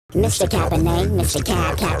Mr. Cabernet, Mr.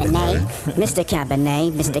 Cabernet, Mr.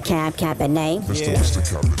 Cabernet, Mr. Cabernet. Mr.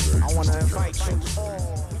 Cabernet. I want to invite you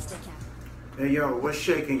all. Hey yo, what's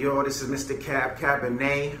shaking, yo? This is Mr.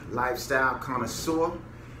 Cabernet, lifestyle connoisseur,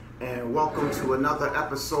 and welcome to another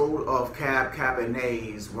episode of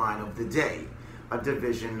Cabernet's Wine of the Day, a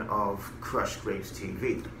division of Krushed Grapes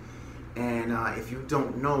TV. And if you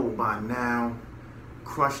don't know by now,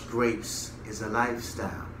 Krushed Grapes is a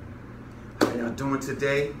lifestyle. How y'all doing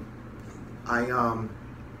today? I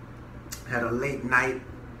had a late night,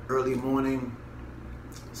 early morning,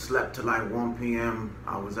 slept till like 1 p.m.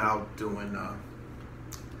 I was out doing,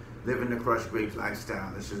 living the Krushed Grapes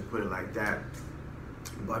lifestyle, let's just put it like that.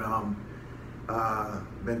 But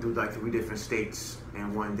been through like 3 different states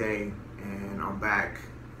in one day, and I'm back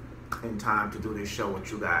in time to do this show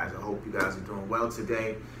with you guys. I hope you guys are doing well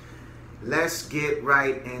today. Let's get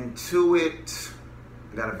right into it.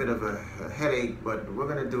 Got a bit of a headache, but we're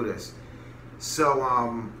gonna do this. So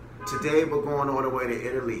today we're going all the way to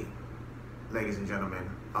Italy, ladies and gentlemen.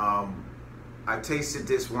 I tasted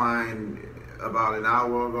this wine about an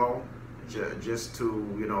hour ago, just to,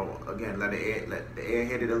 you know, again, let the air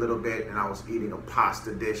hit it a little bit, and I was eating a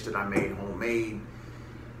pasta dish that I made homemade.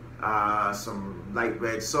 Some light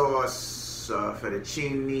red sauce,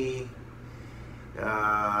 fettuccine,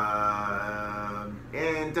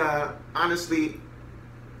 and honestly,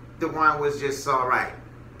 the wine was just all right.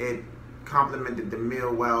 It complemented the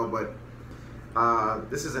meal well, but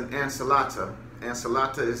this is an Ancellotta.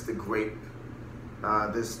 Ancellotta is the grape.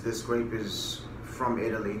 This grape is from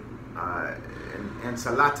Italy. And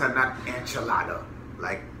Ancellotta, not enchilada,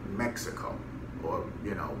 like Mexico, or,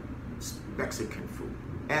 you know, Mexican food.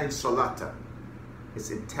 Ancellotta,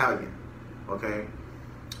 it's Italian, okay?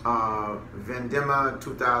 Vendemmia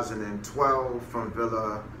 2012 from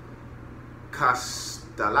Villa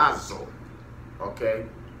Castellazzo, okay?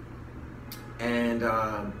 And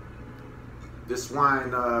this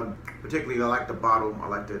wine, particularly, I like the bottle, I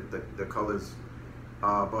like the colors,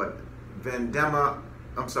 but Vendemmia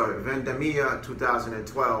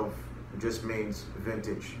 2012 just means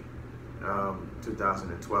vintage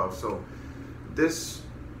 2012. So this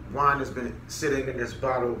wine has been sitting in this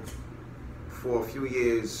bottle for a few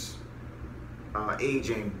years,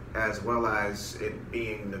 aging, as well as it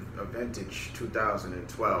being a vintage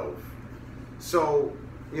 2012. So,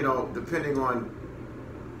 you know, depending on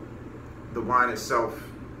the wine itself,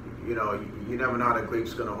 you know, you never know how the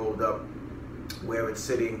grape's gonna hold up, where it's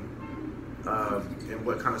sitting, and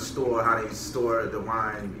what kind of store, how they store the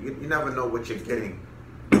wine. You never know what you're getting.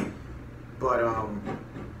 But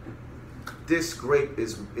this grape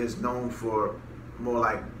is known for more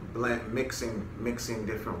like mixing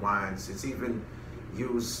different wines. It's even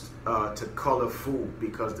used to color food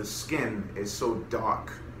because the skin is so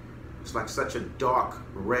dark. It's like such a dark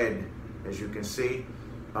red, as you can see,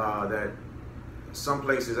 that some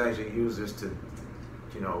places actually use this to,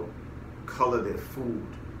 you know, color their food,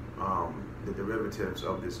 the derivatives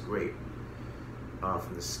of this grape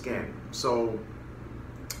from the skin. So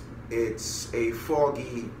it's a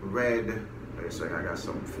foggy red. Wait a second, I got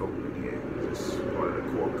something floating in here. This is part of the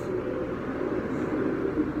cork.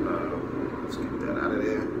 Let's get that out of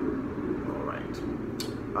there. All right.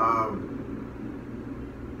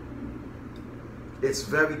 It's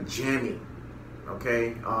very jammy,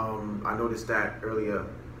 okay? I noticed that earlier,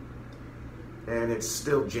 and it's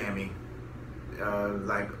still jammy.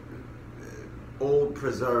 Like old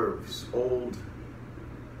preserves, old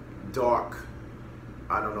dark,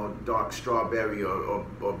 I don't know, dark strawberry or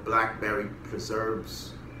blackberry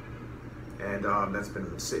preserves, and that's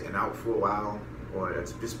been sitting out for a while, or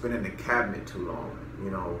it's just been in the cabinet too long,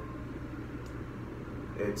 you know.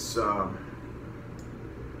 It's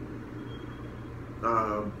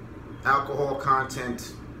alcohol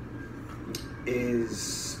content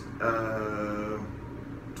is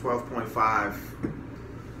 12.5.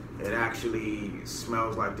 It actually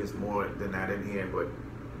smells like there's more than that in here, but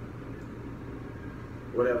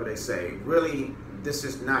whatever they say. Really, this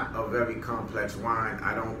is not a very complex wine.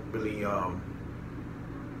 I don't really, other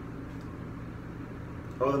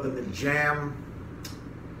than the jam,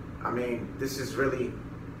 I mean, this is really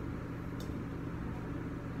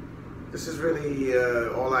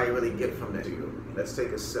all I really get from this. Let's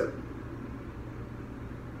take a sip.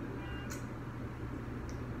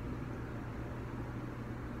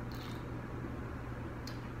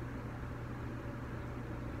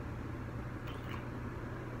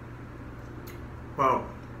 Well,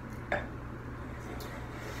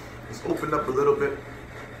 it's opened up a little bit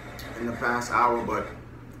in the past hour, but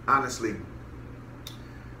honestly,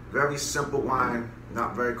 very simple wine,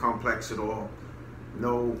 not very complex at all.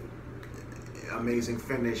 No amazing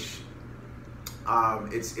finish.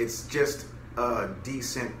 It's just a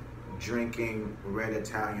decent drinking red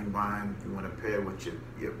Italian wine. You want to pair with your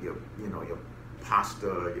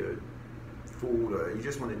pasta, your food, or you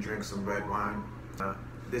just want to drink some red wine.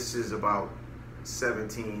 This is about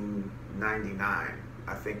 $17.99.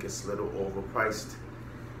 I think it's a little overpriced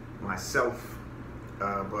myself,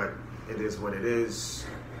 but it is what it is.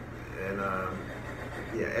 And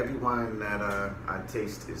yeah, every wine that I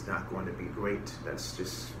taste is not going to be great. That's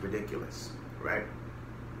just ridiculous, right?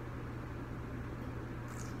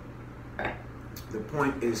 The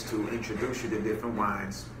point is to introduce you to different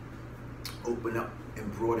wines, open up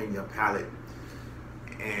and broaden your palate,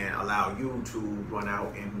 and allow you to run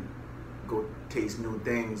out and go taste new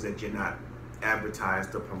things that you're not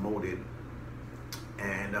advertised or promoted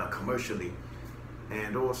and commercially.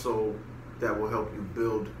 And also that will help you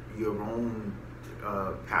build your own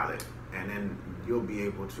palate, and then you'll be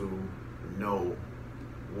able to know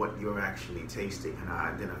what you're actually tasting and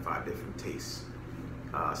identify different tastes,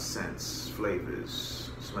 scents,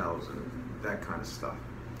 flavors, smells, and that kind of stuff.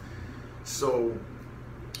 So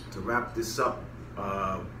to wrap this up,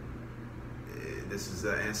 this is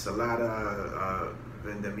the Ancellotta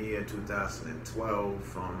Vendemmia 2012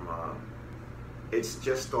 from It's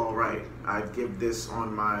Just All Right. I'd give this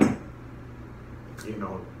on my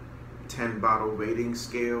 10 bottle rating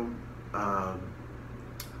scale. I'd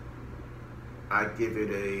give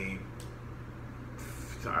it a,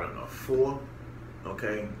 I don't know, 4.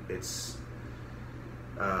 Okay, it's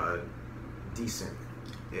decent.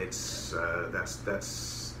 It's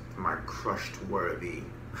that's my Krushed Worthy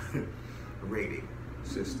rating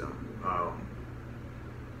system.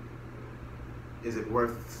 Is it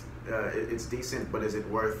worth? It's decent, but is it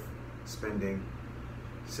worth spending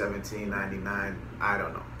 $17.99? I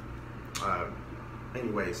don't know.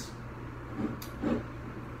 Anyways,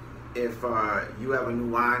 if you have a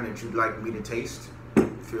new wine that you'd like me to taste,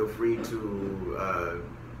 feel free to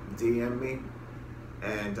DM me,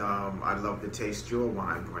 and I'd love to taste your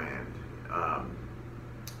wine brand.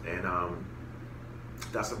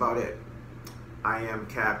 That's about it. I am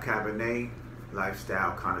Cabernet,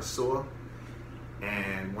 lifestyle connoisseur,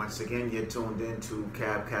 and once again, you're tuned in to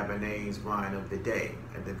Cabernet's Wine of the Day,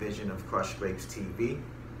 a division of Krushed Grapes TV.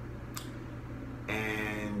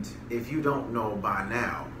 And if you don't know by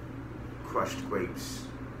now, Krushed Grapes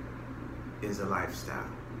is a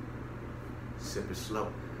lifestyle. Sip it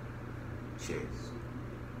slow. Cheers.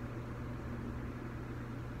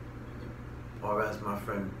 Or as my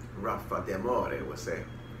friend Rafa Demore would say,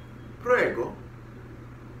 prego.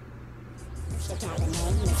 Mr.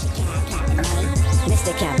 Cabernet, Mr. Cabernet,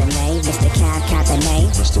 Mr. Cabernet, Mr.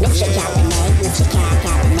 Cabernet, Mr. Cabernet, Mr.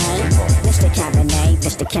 Cabernet, Mr. Cabernet,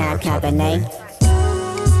 Mr. Cabernet.